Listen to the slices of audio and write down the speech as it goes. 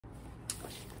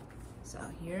So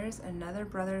here's another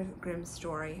Brother Grimm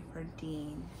story for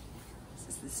Dean. This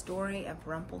is the story of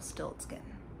Rumplestiltskin.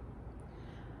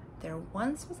 There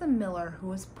once was a miller who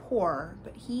was poor,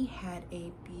 but he had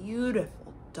a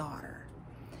beautiful daughter.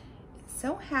 It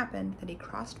so happened that he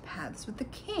crossed paths with the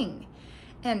king,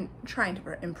 and trying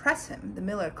to impress him, the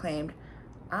miller claimed,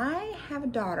 "I have a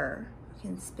daughter who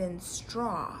can spin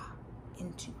straw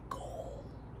into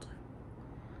gold."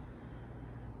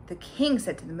 The king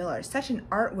said to the miller, "Such an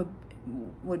art would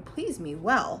please me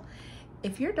well.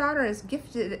 If your daughter is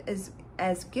gifted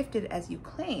as gifted as you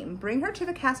claim, bring her to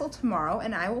the castle tomorrow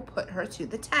and I will put her to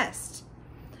the test."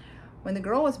 When the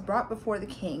girl was brought before the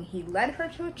king, he led her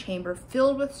to a chamber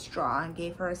filled with straw and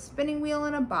gave her a spinning wheel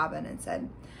and a bobbin and said,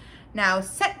 "Now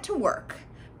set to work,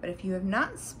 but if you have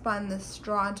not spun the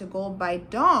straw into gold by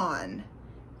dawn,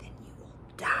 then you will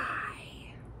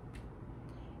die."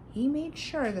 He made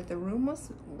sure that the room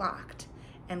was locked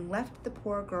and left the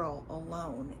poor girl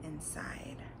alone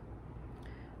inside.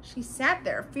 She sat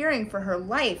there, fearing for her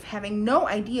life, having no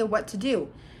idea what to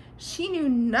do. She knew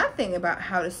nothing about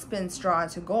how to spin straw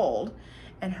into gold,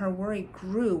 and her worry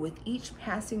grew with each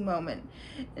passing moment,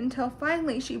 until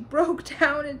finally she broke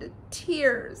down into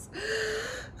tears.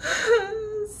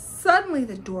 Suddenly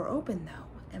the door opened, though,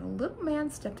 and a little man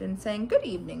stepped in saying, "Good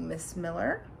evening, Miss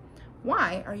Miller.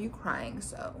 Why are you crying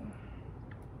so?"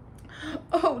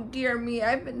 "Oh, dear me,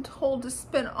 I've been told to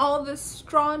spin all this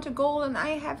straw into gold, and I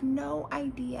have no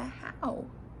idea how."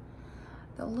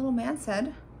 The little man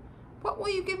said, "What will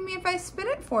you give me if I spin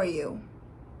it for you?"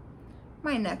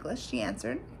 "My necklace," she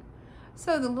answered.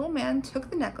 So the little man took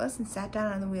the necklace and sat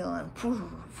down on the wheel, and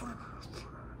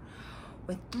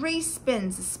with 3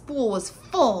 spins, the spool was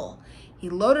full. He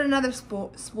loaded another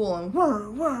spool and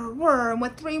whir, whir, whir, and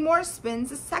with 3 more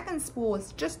spins, the second spool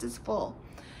was just as full.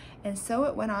 And so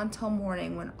it went on till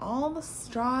morning, when all the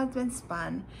straw had been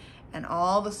spun and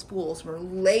all the spools were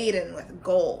laden with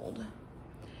gold.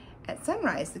 At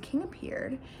sunrise, the king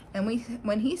appeared, and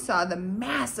when he saw the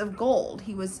mass of gold,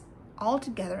 he was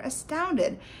altogether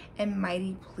astounded and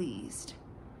mighty pleased.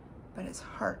 But his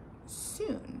heart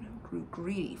soon grew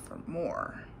greedy for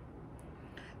more.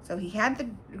 So he had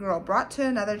the girl brought to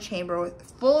another chamber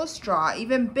full of straw,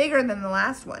 even bigger than the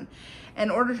last one,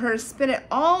 and ordered her to spin it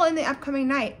all in the upcoming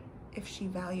night if she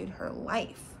valued her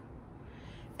life.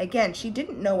 Again, she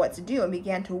didn't know what to do and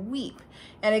began to weep.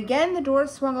 And again the door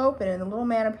swung open and the little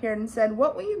man appeared and said,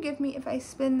 "What will you give me if I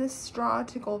spin this straw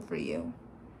to gold for you?"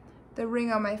 "The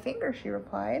ring on my finger," she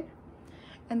replied.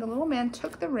 And the little man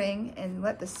took the ring and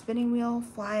let the spinning wheel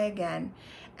fly again.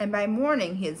 And by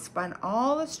morning he had spun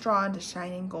all the straw into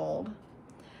shining gold.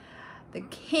 The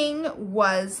king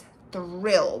was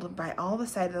thrilled by all the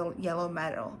sight of the yellow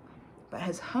metal, but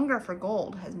his hunger for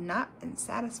gold has not been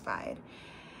satisfied.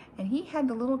 And he had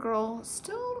the little girl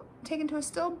still taken to a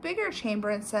still bigger chamber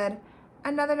and said,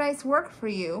 "Another night's work for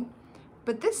you,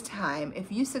 but this time,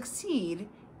 if you succeed,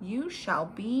 you shall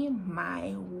be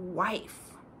my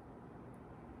wife."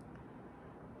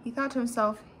 He thought to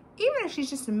himself, "Even if she's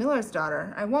just a miller's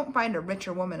daughter, I won't find a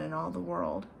richer woman in all the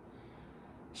world."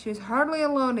 She was hardly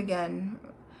alone again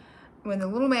when the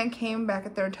little man came back a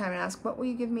third time and asked, "What will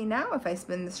you give me now if I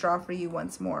spin the straw for you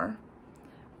once more?"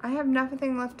 "I have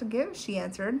nothing left to give," she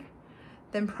answered.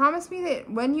 "Then promise me that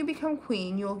when you become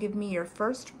queen, you will give me your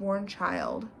firstborn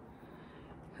child."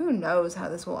 "Who knows how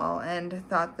this will all end?"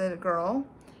 thought the girl.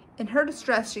 In her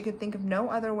distress, she could think of no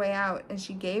other way out, and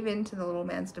she gave in to the little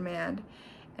man's demand.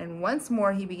 And once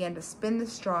more he began to spin the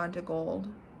straw into gold.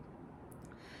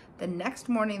 The next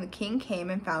morning the king came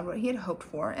and found what he had hoped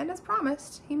for, and as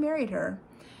promised, he married her.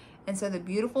 And so the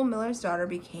beautiful miller's daughter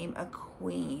became a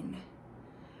queen.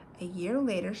 A year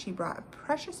later, she brought a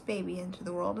precious baby into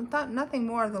the world and thought nothing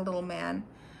more of the little man.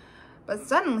 But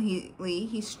suddenly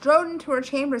he strode into her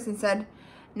chambers and said,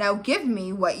 "Now give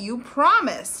me what you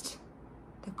promised."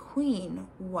 The queen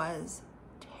was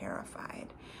terrified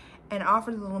and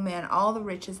offered the little man all the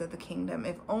riches of the kingdom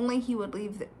if only he would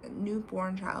leave the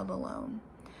newborn child alone.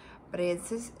 But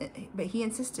he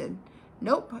insisted,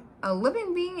 "Nope, a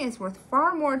living being is worth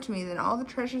far more to me than all the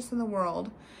treasures in the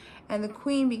world." And the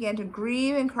queen began to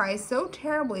grieve and cry so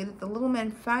terribly that the little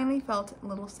man finally felt a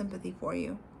little sympathy for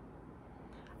you.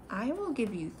 "I will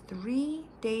give you 3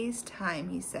 days' time,"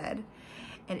 he said,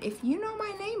 "and if you know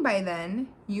my name by then,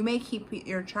 you may keep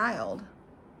your child."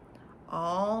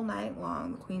 All night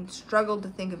long, the queen struggled to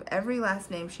think of every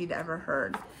last name she'd ever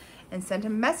heard, and sent a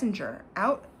messenger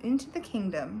out into the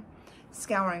kingdom,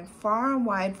 scouring far and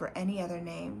wide for any other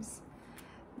names.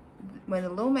 When the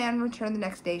little man returned the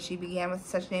next day, she began with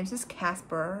such names as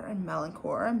Casper and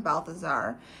Melanchor and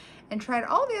Balthazar, and tried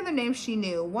all the other names she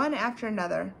knew, one after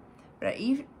another. But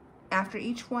After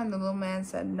each one, the little man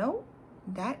said, "No,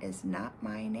 that is not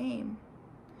my name."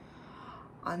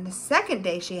 On the second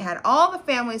day, she had all the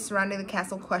families surrounding the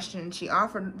castle questioned, and she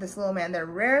offered this little man their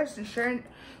rarest and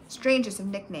strangest of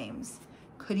nicknames.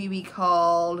 Could he be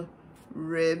called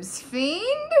Ribs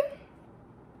Fiend?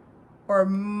 Or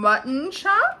Mutton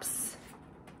Chops?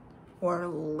 Or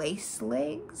Lace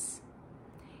Legs?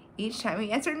 Each time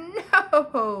he answered,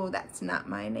 "No, that's not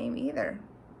my name either."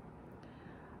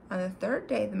 On the third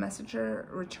day, the messenger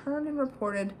returned and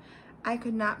reported, "I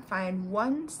could not find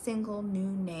one single new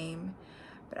name.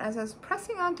 But as I was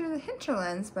pressing on through the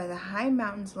hinterlands by the high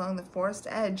mountains along the forest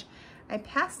edge, I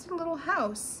passed a little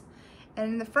house.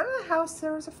 And in the front of the house,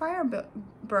 there was a fire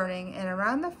burning, and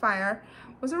around the fire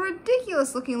was a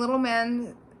ridiculous-looking little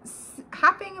man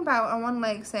hopping about on one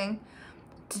leg, saying,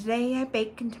 'Today I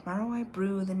bake and tomorrow I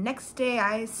brew. The next day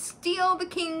I steal the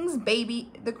queen's baby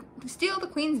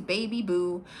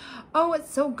boo. Oh,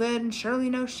 it's so good and surely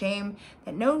no shame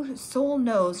that no soul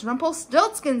knows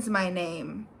Rumplestiltskin's my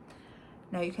name.'"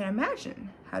 Now you can imagine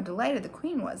how delighted the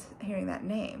queen was hearing that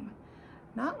name.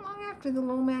 Not long after, the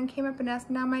little man came up and asked,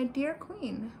 "Now, my dear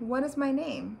queen, what is my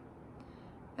name?"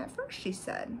 At first she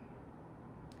said,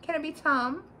 "Can it be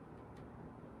Tom?"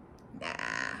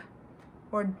 "Nah."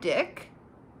 "Or Dick?"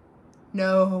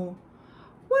 "No."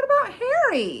 "What about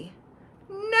Harry?"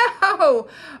 "No."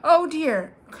 "Oh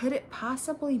dear, could it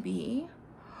possibly be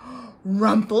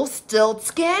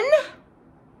Rumpelstiltskin?"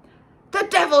 "The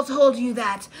devil told you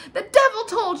that! The devil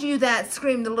told you that!"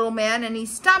 screamed the little man, and he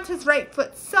stomped his right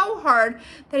foot so hard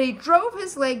that he drove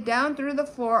his leg down through the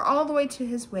floor all the way to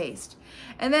his waist.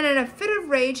 And then in a fit of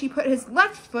rage, he put his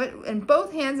left foot in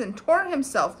both hands and tore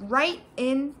himself right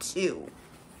in two.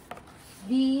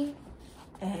 The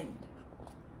end.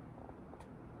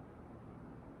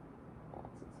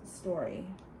 It's a story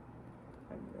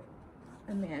of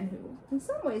a man who, in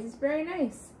some ways, is very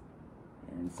nice.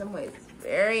 And in some ways, it's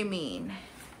very mean.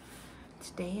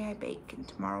 "Today I bake and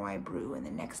tomorrow I brew, and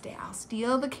the next day I'll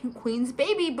steal the queen's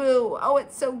baby boo. Oh,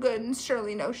 it's so good and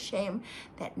surely no shame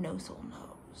that no soul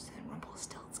knows." And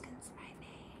Rumpelstiltskin